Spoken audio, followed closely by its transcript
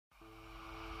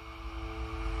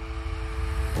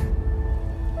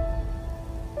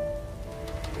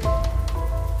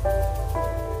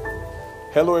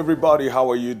Hello everybody, how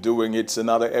are you doing? It's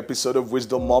another episode of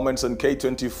Wisdom Moments on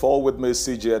K24 with me,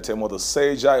 CJ Atemo the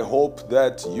Sage. I hope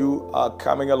that you are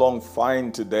coming along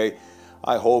fine today.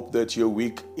 I hope that your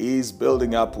week is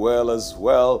building up well as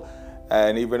well.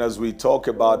 And even as we talk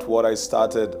about what I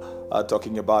started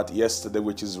talking about yesterday,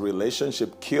 which is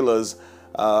relationship killers,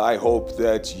 I hope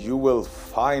that you will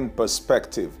find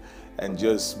perspective and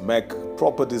just make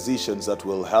proper decisions that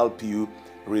will help you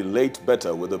relate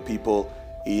better with the people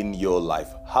in your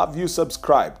life. Have you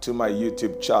subscribed to my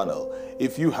YouTube channel?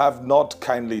 If you have not,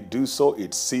 kindly do so.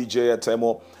 It's CJ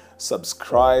Atemo.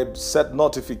 Subscribe, set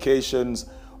notifications,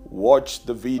 watch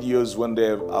the videos when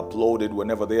they're uploaded,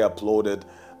 whenever they're uploaded,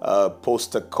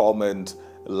 post a comment,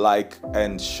 like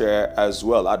and share as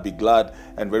well. I'd be glad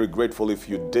and very grateful if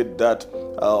you did that.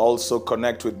 Also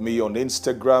connect with me on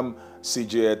Instagram,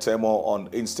 CJ Atemo on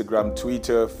Instagram,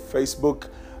 Twitter, Facebook.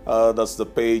 That's the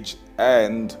page,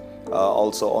 and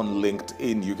also on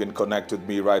LinkedIn. You can connect with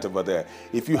me right over there.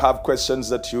 If you have questions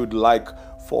that you'd like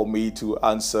for me to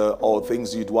answer or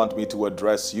things you'd want me to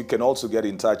address, you can also get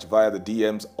in touch via the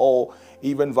DMs or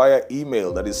even via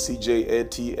email. That is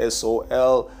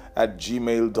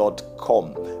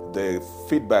cjatsol@gmail.com. The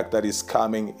feedback that is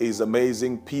coming is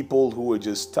amazing. People who are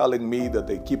just telling me that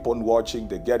they keep on watching,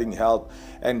 they're getting help,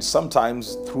 and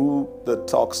sometimes through the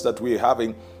talks that we're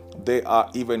having, they are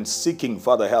even seeking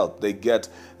further help. They get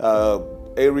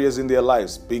areas in their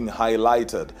lives being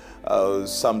highlighted.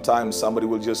 Sometimes somebody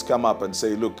will just come up and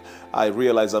say, look, I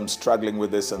realize I'm struggling with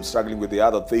this, I'm struggling with the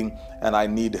other thing, and I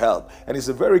need help. And it's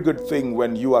a very good thing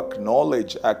when you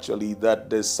acknowledge actually that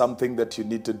there's something that you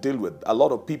need to deal with. A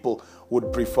lot of people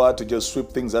would prefer to just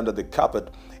sweep things under the carpet.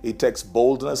 It takes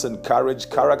boldness and courage,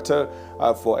 character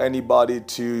for anybody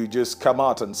to just come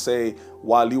out and say,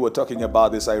 while you were talking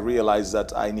about this, I realized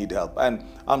that I need help. And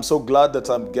I'm so glad that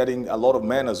I'm getting a lot of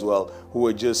men as well who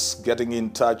are just getting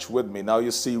in touch with me. Now, you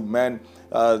see, men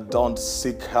don't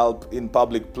seek help in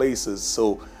public places.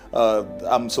 So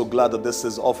I'm so glad that this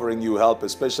is offering you help,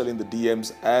 especially in the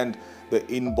DMs and the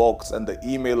inbox and the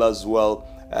email as well.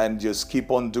 And just keep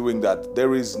on doing that.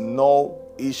 There is no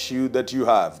issue that you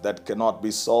have that cannot be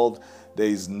solved. There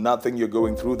is nothing you're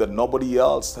going through that nobody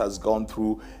else has gone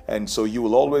through. And so you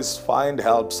will always find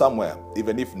help somewhere.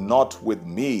 Even if not with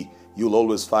me, you'll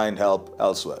always find help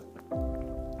elsewhere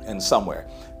and somewhere.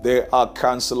 There are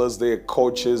counselors, there are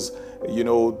coaches,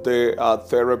 there are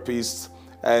therapists,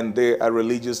 and there are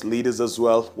religious leaders as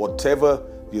well. Whatever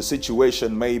your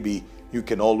situation may be, you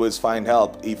can always find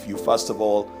help if you first of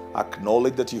all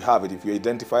acknowledge that you have it. If you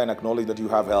identify and acknowledge that you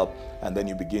have help, and then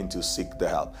you begin to seek the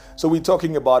help. So we're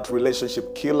talking about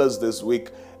relationship killers this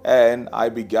week, and I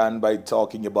began by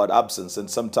talking about absence. And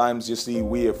sometimes you see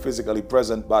we are physically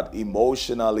present but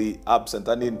emotionally absent,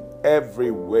 and in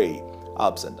every way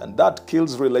absent. And that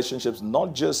kills relationships,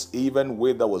 not just even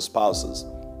with our spouses,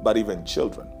 but even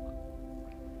children.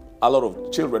 A lot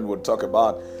of children would talk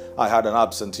about, I had an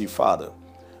absentee father,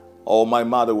 or my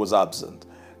mother was absent.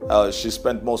 She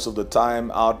spent most of the time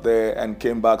out there and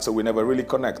came back, so we never really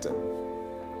connected.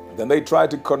 Then they try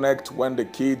to connect when the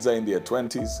kids are in their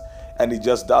 20s, and it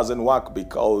just doesn't work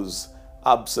because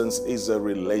absence is a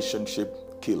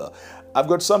relationship killer. I've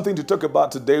got something to talk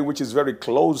about today which is very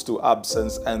close to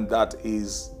absence, and that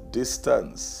is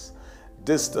distance.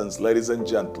 Distance, ladies and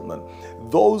gentlemen.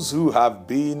 Those who have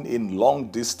been in long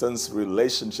distance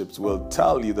relationships will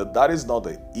tell you that that is not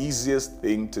the easiest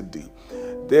thing to do.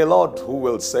 There are a lot who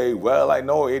will say, well, I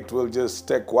know it will just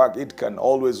take work. It can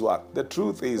always work. The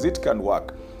truth is it can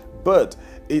work, but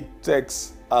it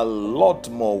takes a lot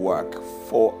more work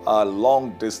for a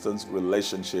long distance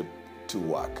relationship to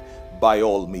work. By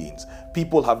all means,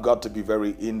 people have got to be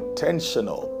very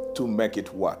intentional to make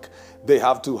it work. They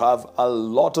have to have a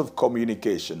lot of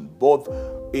communication, both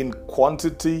in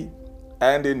quantity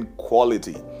and in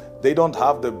quality. They don't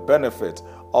have the benefit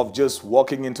of just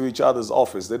walking into each other's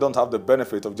office. They don't have the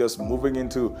benefit of just moving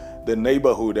into the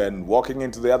neighborhood and walking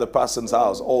into the other person's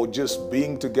house, or just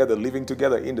being together, living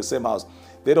together in the same house.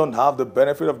 They don't have the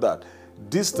benefit of that.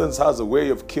 Distance has a way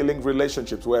of killing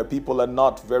relationships where people are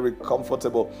not very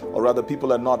comfortable, or rather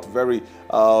people are not very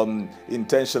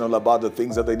intentional about the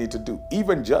things that they need to do.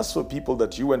 Even just for people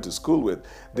that you went to school with,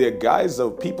 there are guys or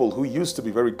people who used to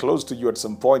be very close to you at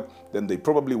some point, then they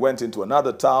probably went into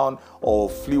another town or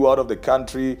flew out of the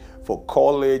country for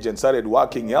college and started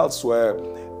working elsewhere.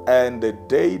 And the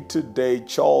day-to-day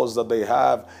chores that they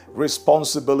have,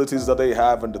 responsibilities that they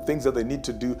have, and the things that they need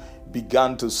to do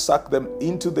began to suck them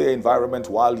into their environment,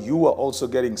 while you are also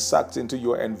getting sucked into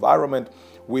your environment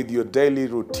with your daily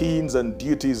routines and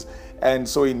duties. And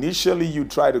so initially you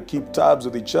try to keep tabs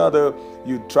with each other.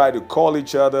 You try to call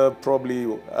each other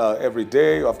probably every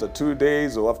day, after 2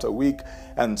 days or after a week.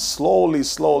 And slowly,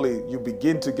 you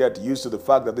begin to get used to the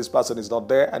fact that this person is not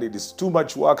there, and it is too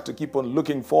much work to keep on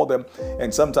looking for them.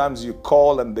 And sometimes you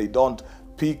call and they don't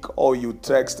pick, or you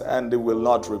text and they will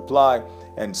not reply.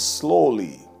 And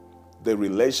slowly the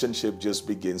relationship just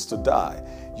begins to die.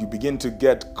 You begin to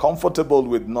get comfortable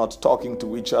with not talking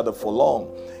to each other for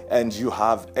long, and you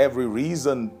have every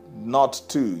reason not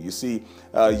to. You see,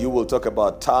 you will talk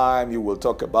about time, you will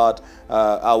talk about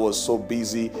I was so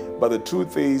busy, but the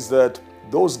truth is that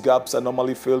those gaps are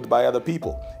normally filled by other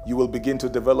people. You will begin to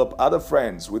develop other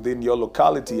friends within your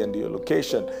locality and your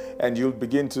location, and you'll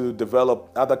begin to develop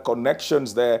other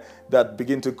connections there that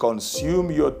begin to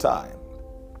consume your time.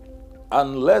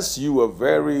 Unless you are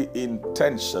very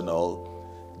intentional,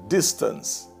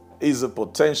 distance is a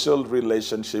potential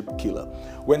relationship killer.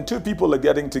 When two people are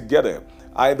getting together,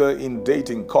 either in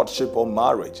dating, courtship, or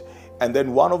marriage, and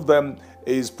then one of them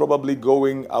is probably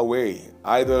going away,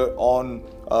 either on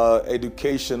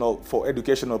for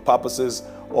educational purposes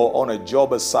or on a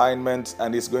job assignment,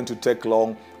 and it's going to take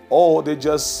long, or they're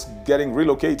just getting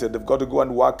relocated, they've got to go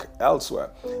and work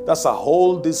elsewhere. That's a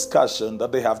whole discussion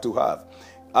that they have to have.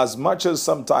 As much as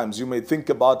sometimes you may think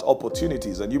about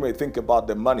opportunities, and you may think about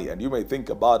the money, and you may think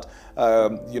about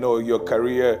your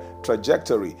career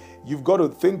trajectory, you've got to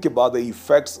think about the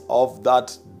effects of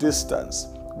that distance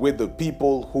with the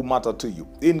people who matter to you,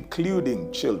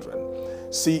 including children.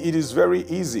 See, it is very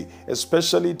easy,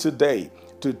 especially today,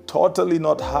 to totally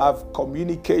not have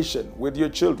communication with your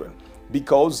children,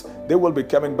 because they will be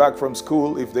coming back from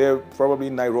school. If they're probably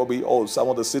in Nairobi or some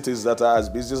of the cities that are as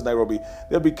busy as Nairobi,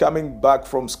 they'll be coming back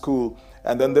from school,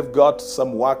 and then they've got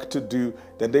some work to do.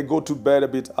 Then they go to bed a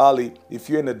bit early. If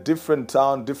you're in a different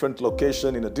town, different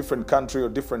location, in a different country or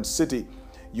different city,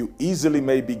 you easily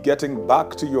may be getting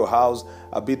back to your house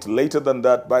a bit later than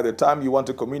that. By the time you want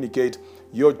to communicate,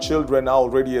 your children are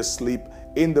already asleep.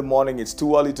 In the morning, it's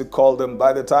too early to call them.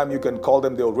 By the time you can call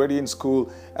them, they're already in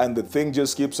school, and the thing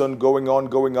just keeps on going on.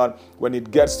 When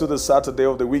it gets to the Saturday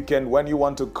of the weekend, when you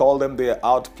want to call them, they're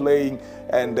out playing,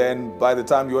 and then by the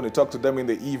time you want to talk to them in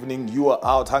the evening, you are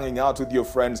out hanging out with your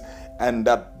friends, and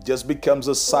that just becomes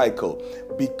a cycle.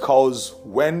 Because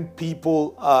when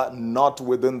people are not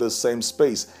within the same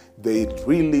space, they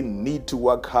really need to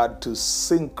work hard to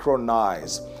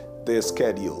synchronize their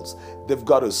schedules. They've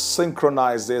got to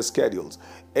synchronize their schedules.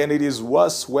 And it is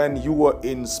worse when you are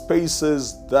in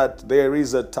spaces that there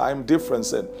is a time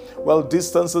difference in. Well,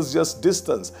 distance is just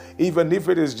distance. Even if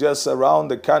it is just around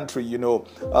the country,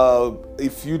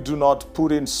 if you do not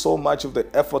put in so much of the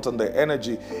effort and the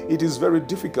energy, it is very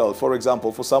difficult, for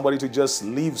example, for somebody to just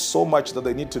leave so much that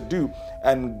they need to do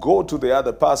and go to the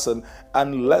other person,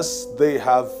 unless they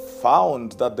have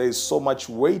found that there is so much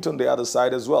weight on the other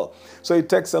side as well. So it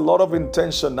takes a lot of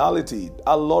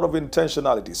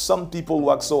intentionality, Some people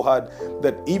work so hard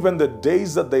that even the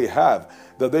days that they have,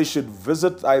 that they should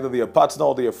visit either their partner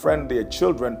or their friend, their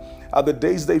children, are the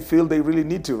days they feel they really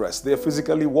need to rest. They're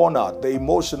physically worn out, they're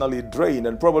emotionally drained,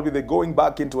 and probably they're going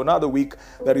back into another week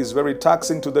that is very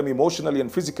taxing to them emotionally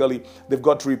and physically. They've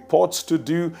got reports to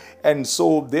do, and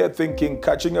so they're thinking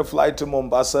catching a flight to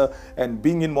Mombasa and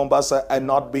being in Mombasa and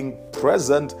not being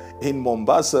present in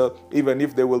Mombasa. Even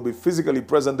if they will be physically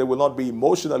present, they will not be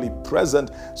emotionally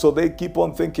present. So they keep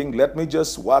on thinking, let me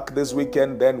just work this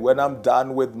weekend, then when I'm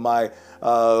done with my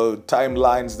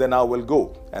timelines, then I will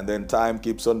go. And then time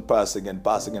keeps on passing.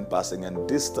 And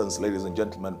distance, ladies and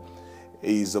gentlemen,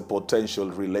 is a potential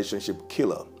relationship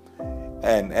killer.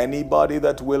 And anybody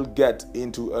that will get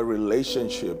into a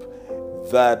relationship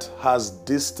that has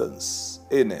distance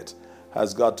in it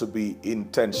has got to be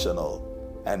intentional,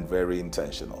 and very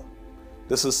intentional.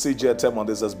 This is CJ Temon.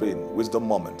 This has been Wisdom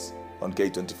Moments on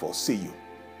K24. See you